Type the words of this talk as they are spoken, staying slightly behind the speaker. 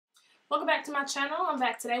Welcome back to my channel. I'm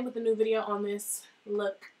back today with a new video on this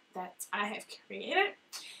look that I have created.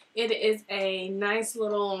 It is a nice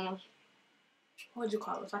little, what would you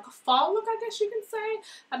call it? Like a fall look, I guess you can say.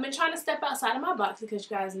 I've been trying to step outside of my box because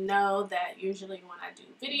you guys know that usually when I do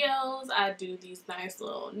videos, I do these nice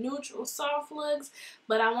little neutral soft looks.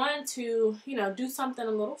 But I wanted to, do something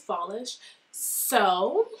a little fallish.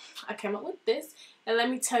 So I came up with this. And let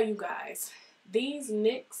me tell you guys, these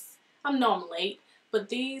NYX, I know I'm late, but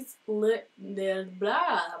these I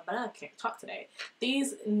can't talk today.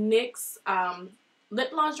 These NYX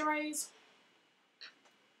lip lingeries,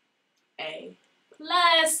 A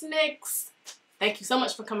plus NYX. Thank you so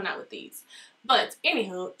much for coming out with these. But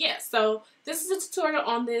anywho, yeah, so this is a tutorial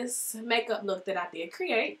on this makeup look that I did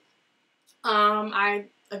create.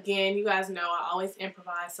 Again, you guys know I always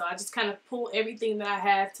improvise, so I just kind of pulled everything that I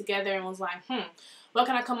have together and was like, what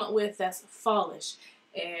can I come up with that's fallish?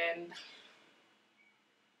 And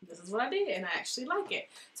this is what I did, and I actually like it.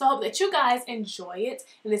 So I hope that you guys enjoy it.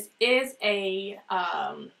 And this is a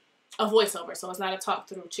voiceover, so it's not a talk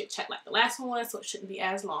through chit chat like the last one was, so it shouldn't be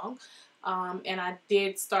as long. And I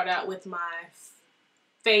did start out with my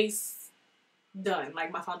face done,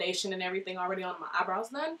 like my foundation and everything already on, my eyebrows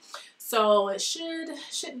done, so it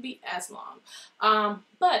shouldn't be as long.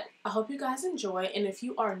 But I hope you guys enjoy, and if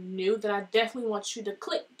you are new, then I definitely want you to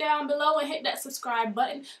click down below and hit that subscribe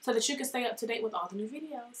button so that you can stay up to date with all the new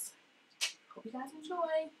videos. Hope you guys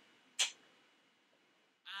enjoy.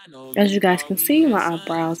 As you guys can see, my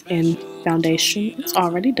eyebrows and foundation is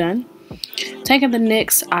already done. Taking the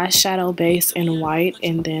NYX eyeshadow base in white,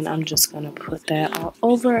 and then I'm just going to put that all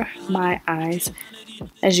over my eyes.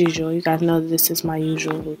 As usual, you guys know that this is my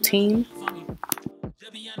usual routine.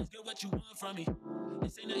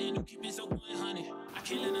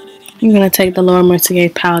 I'm going to take the Laura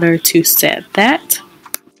Mecier powder to set that.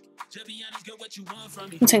 I'm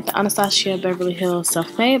going to take the Anastasia Beverly Hills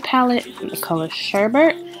Self-Made palette in the color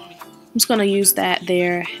Sherbet. I'm just going to use that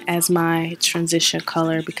there as my transition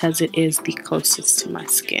color because it is the closest to my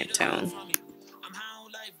skin tone.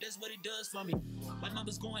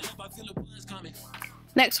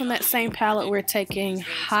 Next, on that same palette, we're taking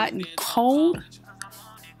Hot and Cold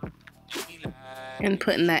and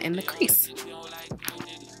putting that in the crease.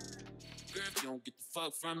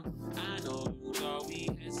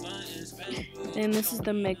 And this is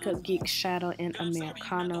the Makeup Geek Shadow in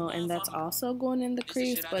Americano, and that's also going in the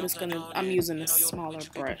crease, but I'm using a smaller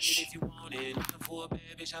brush.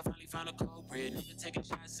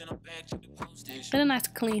 And a nice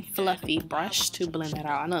clean fluffy brush to blend that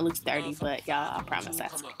out. I know it looks dirty, but y'all, I promise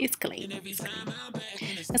it's clean.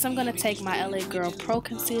 And so I'm going to take my LA Girl Pro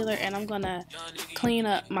Concealer and I'm going to clean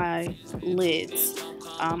up my lids.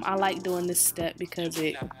 I like doing this step because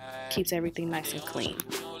it keeps everything nice and clean.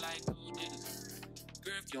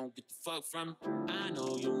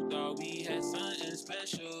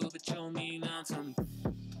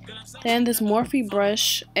 Then this Morphe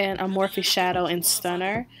brush and a Morphe shadow in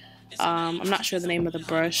Stunner. I'm not sure the name of the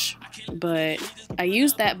brush, but I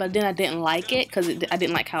used that, but then I didn't like it because I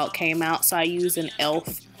didn't like how it came out, so I used an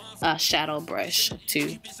e.l.f. Shadow brush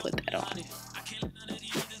to put that on.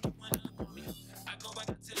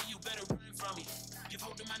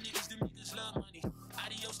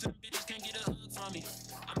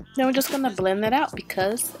 Then we're just going to blend that out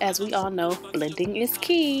because, as we all know, blending is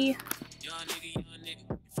key.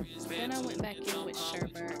 Then I went back in with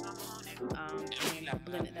Sherbet and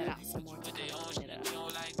blended that out some more to blend it up.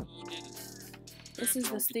 This is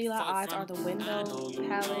the Stila Eyes Are the Window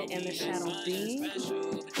palette and the Shadow Beam.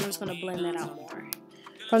 I'm just going to blend that out more.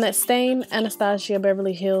 From that same Anastasia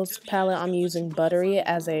Beverly Hills palette, I'm using Buttery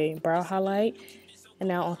as a brow highlight. And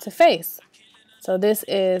now onto face. So this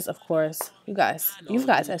is, of course, you guys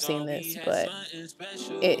have seen this, but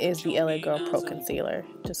it is the LA Girl Pro Concealer.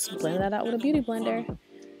 Just blend that out with a beauty blender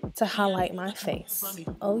to highlight my face.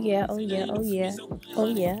 Oh yeah, oh yeah, oh yeah, oh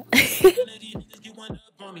yeah.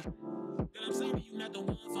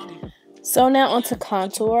 So now onto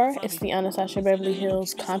contour. It's the Anastasia Beverly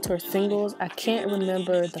Hills Contour Singles. I can't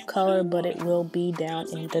remember the color, but it will be down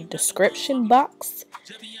in the description box.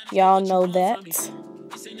 Y'all know that.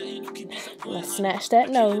 Let's snatch that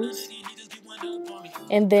nose.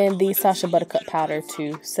 And then the Sache Buttercup powder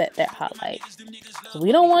to set that highlight.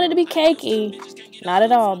 We don't want it to be cakey. Not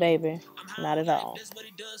at all, baby. Not at all.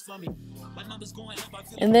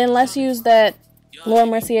 And then let's use that Laura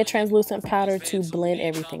Mecier translucent powder to blend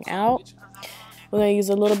everything out. We're going to use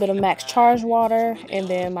a little bit of Max Charge water and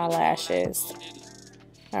then my lashes.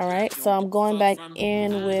 Alright, so I'm going back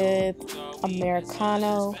in with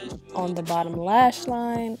Americano on the bottom lash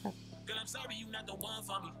line.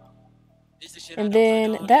 And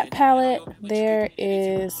then that palette there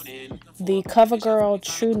is the Covergirl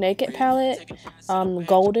Trunaked palette,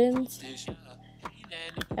 Goldens.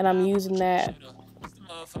 And I'm using that,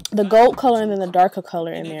 the gold color and then the darker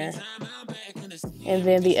color in there. And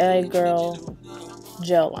then the LA Girl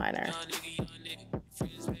gel liner.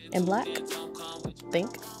 In black, I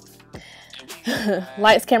think.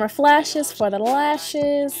 Lights, camera, flashes for the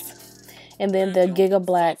lashes. And then the Giga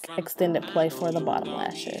Black extended play for the bottom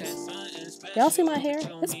lashes. Y'all see my hair?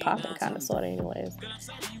 It's popping kind of sort of anyways.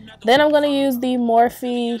 Then I'm going to use the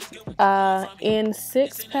Morphe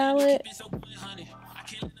N6 palette.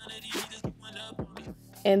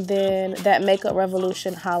 And then that Makeup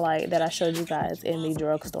Revolution highlight that I showed you guys in the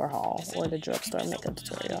drugstore haul or the drugstore makeup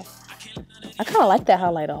tutorial. I kind of like that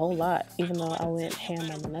highlight a whole lot, even though I went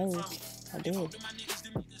ham on the nose. I did.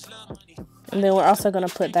 And then we're also going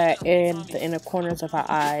to put that in the inner corners of our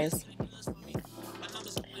eyes.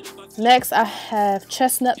 Next, I have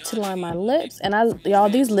Chestnut to line my lips. And y'all,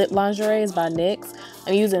 these lip lingerie is by NYX.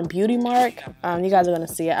 I'm using Beauty Mark. You guys are going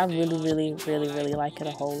to see it. I really like it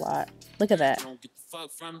a whole lot. Look at that.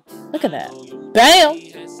 Look at that. Bam!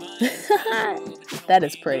 That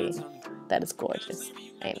is pretty. That is gorgeous.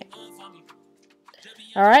 Ain't it?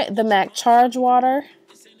 Alright, the MAC Charge Water.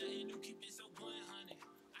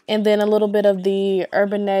 And then a little bit of the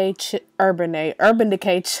Urban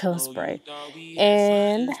Decay Chill Spray.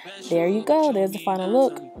 And there you go. There's the final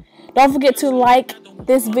look. Don't forget to like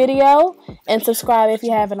this video and subscribe if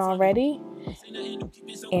you haven't already.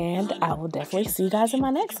 And I will definitely see you guys in my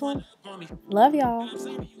next one. Love y'all.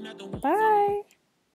 Bye.